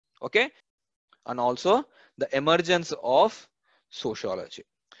Okay, and also the emergence of sociology.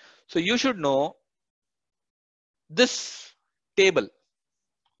 So you should know this table.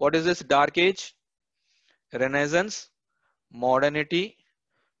 What is this? Dark age, Renaissance, modernity,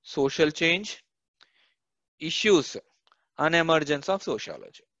 social change, issues, and emergence of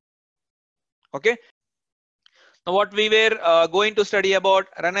sociology. Okay. Now what we were going to study about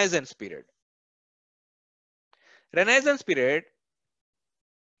Renaissance period. Renaissance period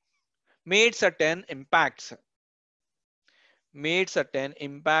made certain impacts,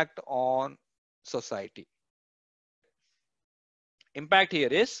 on society. Impact here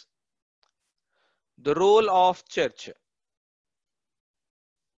is the role of church.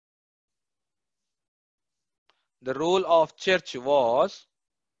 The role of church was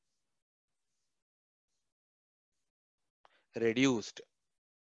reduced.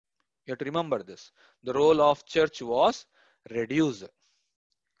 You have to remember this. The role of church was reduced.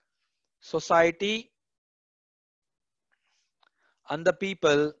 Society and the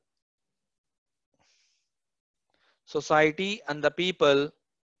people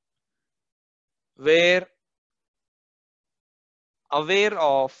were aware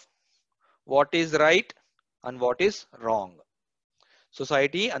of what is right and what is wrong.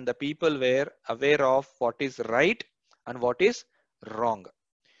 Society and the people were aware of what is right and what is wrong.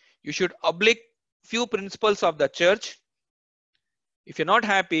 You should oblige few principles of the church. If you're not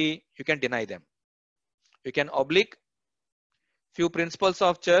happy, you can deny them. You can oblige few principles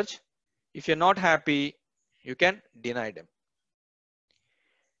of church. If you're not happy, you can deny them.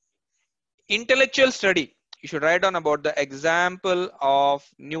 Intellectual study. You should write down about the example of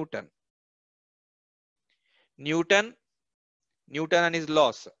Newton and his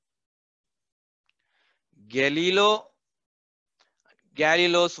laws. Galileo's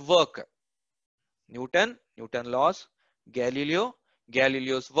work. Newton laws.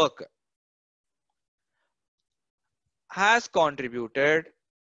 Galileo's work has contributed,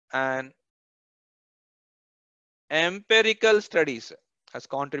 and empirical studies has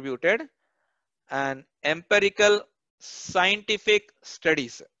contributed, and empirical scientific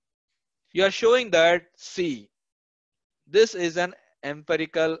studies. You are showing that, see, this is an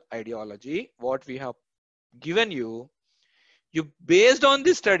empirical ideology. What we have given you, based on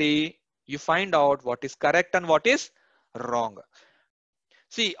this study, you find out what is correct and what is wrong.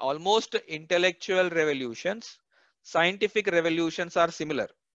 See, almost intellectual revolutions, scientific revolutions are similar.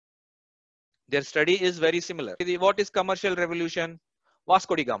 Their study is very similar. What is commercial revolution?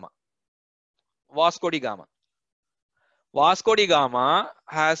 Vasco da Gama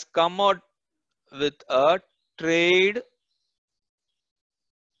has come out with a trade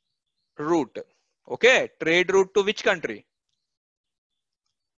route. Okay, trade route to which country?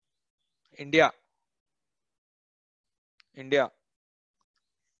 India.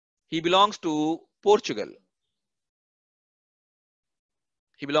 He belongs to Portugal.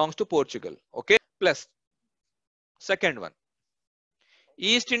 Okay. Plus, second one,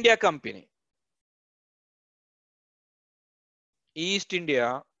 East India Company.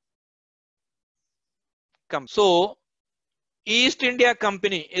 So, East India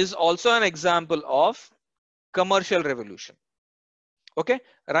Company is also an example of commercial revolution. Okay,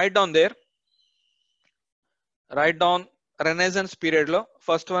 write down there. Write down Renaissance period lo.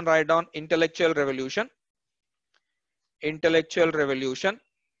 First one, write down intellectual revolution.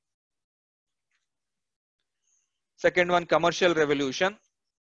 Second one, commercial revolution.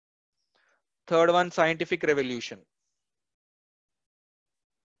 Third one, scientific revolution.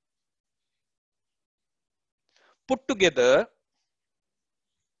 Put together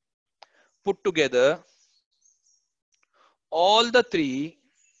all the three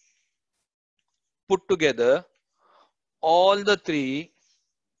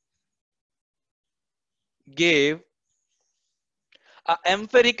gave an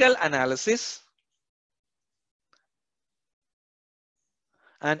empirical analysis,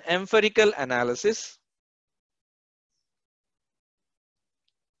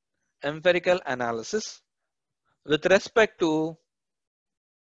 with respect to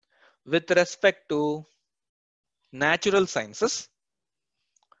natural sciences,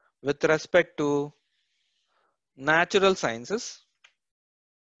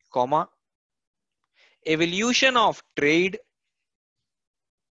 comma, evolution of trade,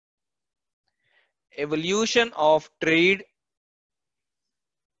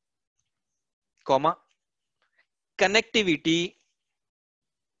 comma, connectivity,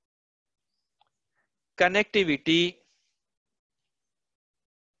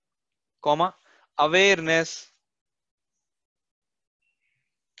 comma, awareness,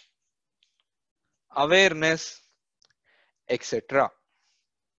 etc.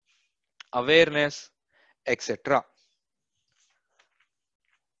 awareness, etc.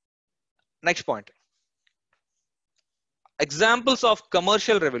 Next point. Examples of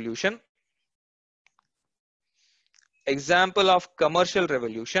commercial revolution. Example of commercial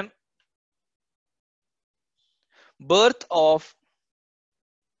revolution. Birth of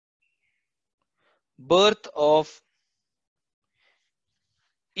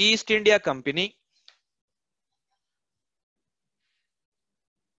East India Company.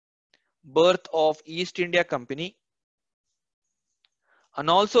 Birth of East India Company. And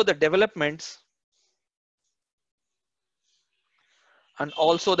also the developments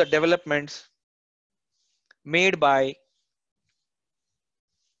made by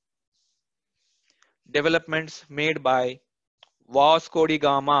Vasco da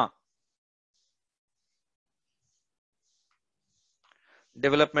Gama.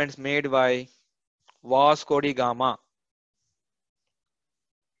 Developments made by Vasco da Gama.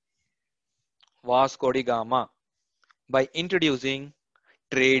 Vasco da Gama by introducing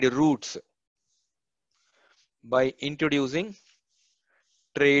trade routes. By introducing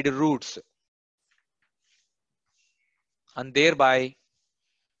trade routes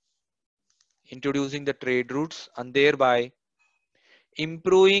and thereby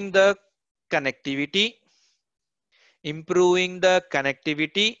improving the connectivity improving the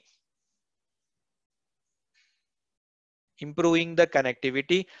connectivity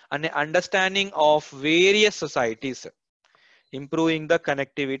and understanding of various societies. Improving the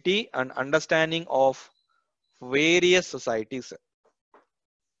connectivity and understanding of various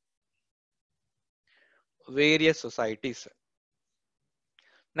societies.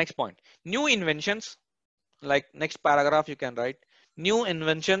 Next point. New inventions. Like next paragraph you can write. New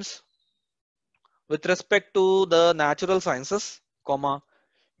inventions with respect to the natural sciences, comma,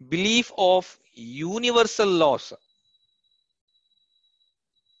 belief of universal laws.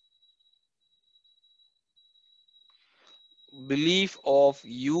 Belief of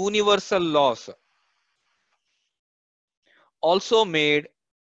universal laws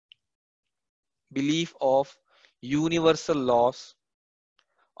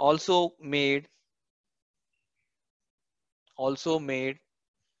also made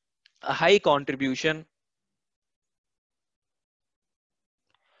a high contribution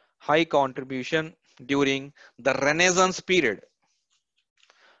during the Renaissance period.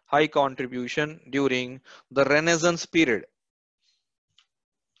 High contribution during the Renaissance period.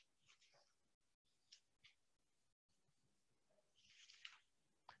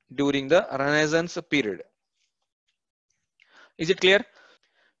 During the Renaissance period. Is it clear?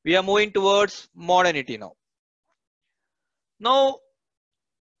 We are moving towards modernity now. Now,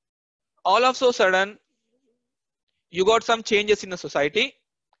 all of a sudden, you got some changes in the society.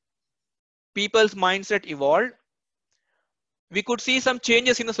 People's mindset evolved. We could see some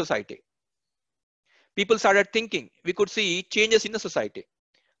changes in the society. People started thinking. We could see changes in the society.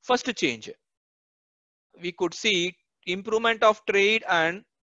 First change, we could see improvement of trade and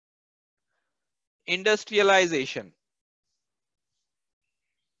industrialization.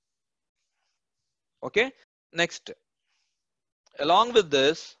 Okay. Next, along with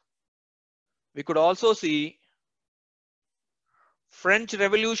this, we could also see French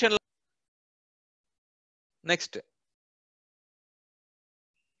Revolution. Next,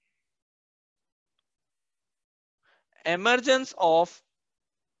 emergence of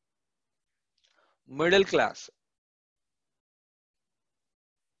middle class.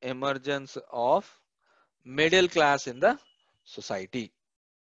 Emergence of middle class in the society.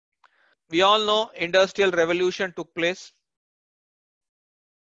 We all know industrial revolution took place.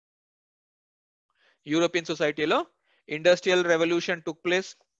 European society lo industrial revolution took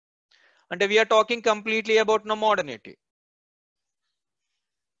place. And we are talking completely about no modernity.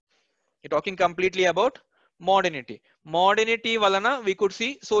 You're talking completely about modernity. Modernity valana we could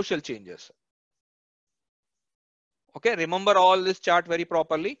see social changes. Okay, remember all this chart very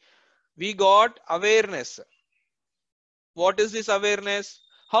properly. We got awareness. What is this awareness?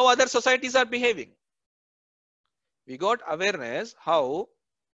 How other societies are behaving. We got awareness how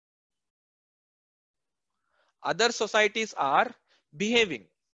other societies are behaving.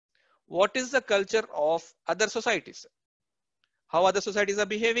 What is the culture of other societies? How other societies are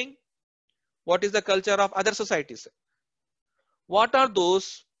behaving? What is the culture of other societies? What are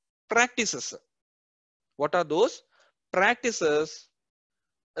those practices? What are those practices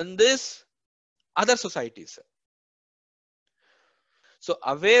in this other societies? So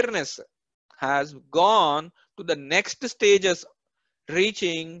awareness has gone to the next stages,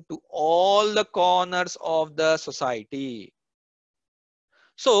 reaching to all the corners of the society.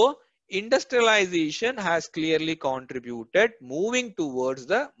 So industrialization has clearly contributed moving towards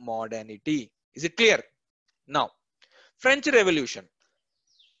the modernity. Is it clear? Now, French Revolution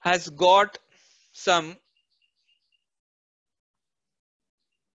has got some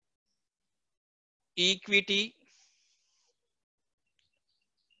equity,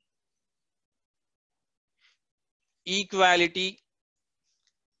 equality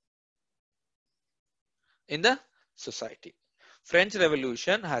in the society. French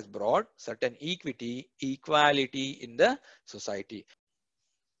Revolution has brought certain equity, equality in the society.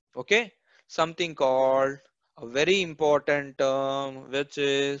 Okay, something called a very important term, which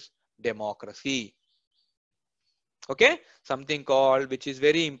is democracy. Okay, something called, which is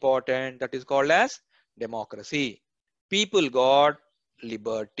very important, that is called as democracy. People got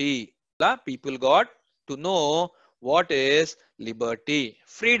liberty. People got to know what is liberty,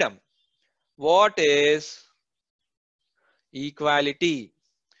 freedom, what is equality,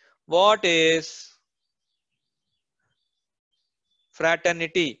 what is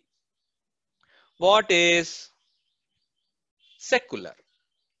fraternity, what is secular.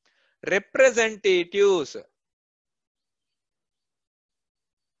 Representatives,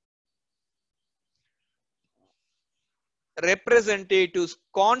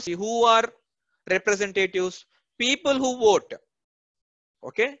 who are representatives? People who vote.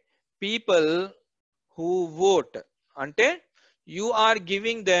 Okay, people who vote. Ante you are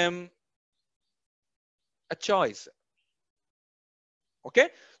giving them a choice. Okay,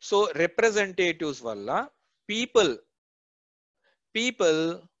 so representatives valla people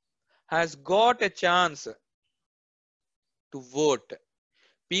has got a chance to vote.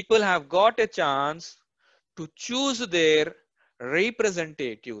 People have got a chance to choose their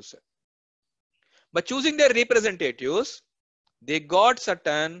representatives. By choosing their representatives, they got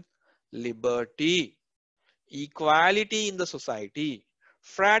certain liberty, equality in the society,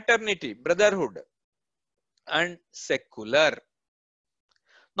 fraternity, brotherhood, and secular.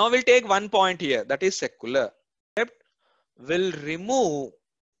 Now we'll take one point here, that is secular. Will remove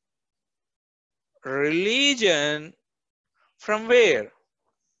religion from where?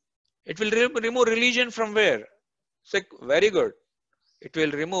 It will remove religion from where? Very good. It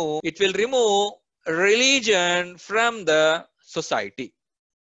will remove religion from the society.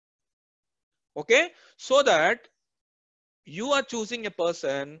 Okay, so that you are choosing a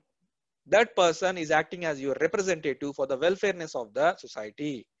person, that person is acting as your representative for the welfareness of the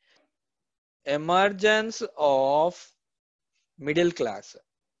society. Emergence of middle class.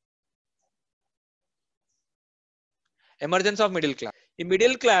 Emergence of middle class. In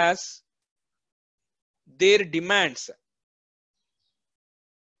middle class, their demands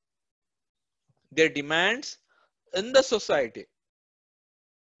in the society,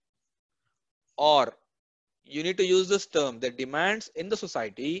 or you need to use this term, their demands in the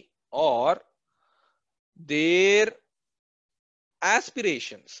society or their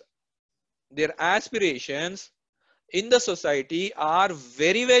aspirations in the society are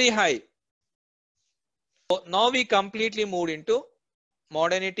very, very high. So now we completely moved into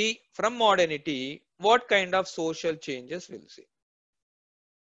modernity. From modernity, what kind of social changes we'll see?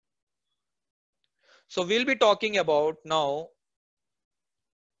 So we'll be talking about now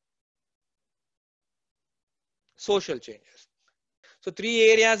social changes. So three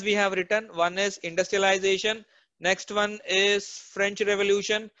areas we have written. One is industrialization. Next one is French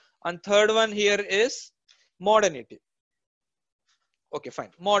Revolution. And third one here is modernity. Okay,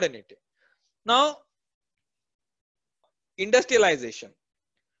 fine. Modernity. Now, industrialization.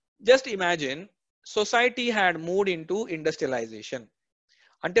 Just imagine society had moved into industrialization.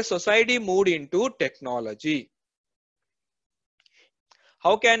 Ante society moved into technology.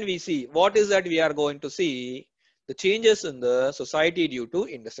 How can we see? What is that we are going to see? The changes in the society due to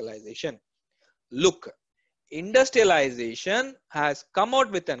industrialization. Look, industrialization has come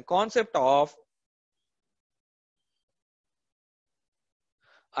out with a concept of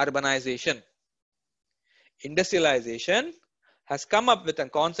urbanization. Industrialization has come up with a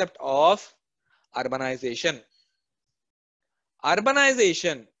concept of urbanization.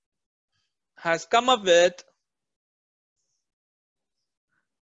 Urbanization has come up with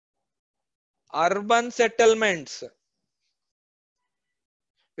urban settlements.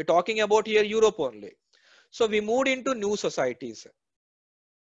 We're talking about here Europe only. So we moved into new societies.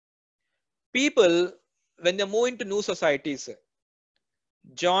 People, when they move into new societies,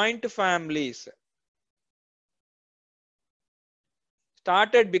 joint families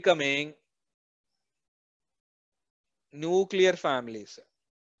started becoming nuclear families.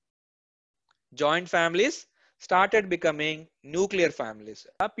 Joint families started becoming nuclear families.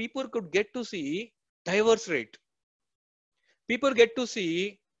 People could get to see diverse rate. People get to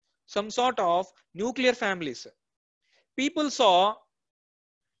see some sort of nuclear families. People saw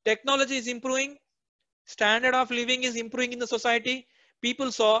technology is improving, standard of living is improving in the society.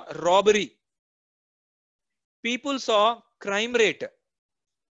 People saw robbery. People saw crime rate.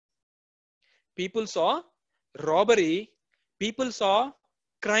 People saw robbery. People saw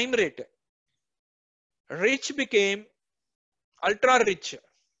crime rate. Rich became ultra rich.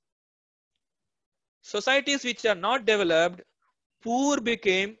 Societies which are not developed, poor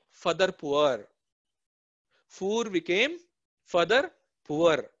became further poor. Poor became further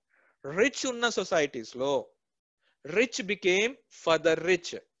poor. Rich unna societies low. Rich became further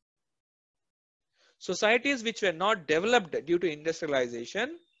rich. Societies which were not developed due to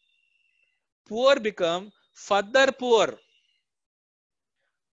industrialization, poor become further poor.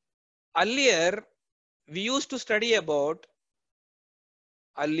 Earlier, we used to study about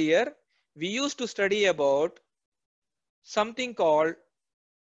something called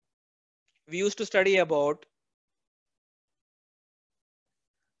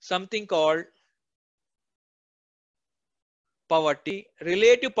poverty,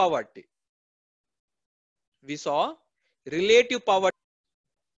 relative poverty. We saw relative poverty.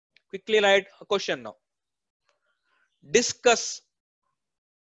 Quickly write a question now. Discuss.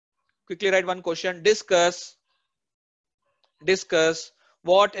 Quickly write one question. Discuss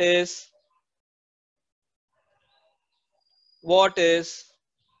what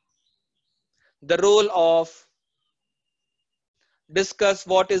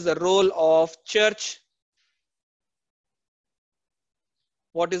is the role of church.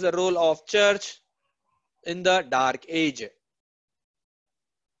 What is the role of church in the dark age?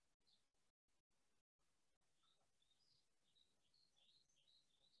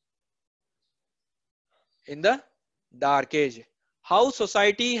 In the dark age, how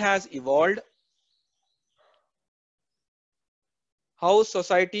society has evolved,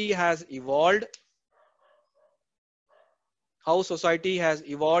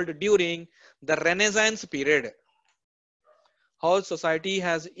 during the Renaissance period. How society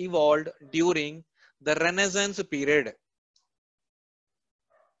has evolved during the Renaissance period.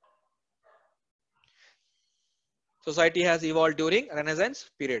 Society has evolved during Renaissance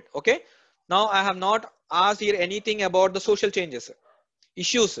period. Okay. Now I have not asked here anything about the social changes,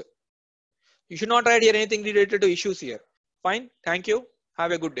 issues. You should not write here anything related to issues here. Fine. Thank you.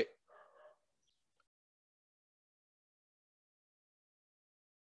 Have a good day.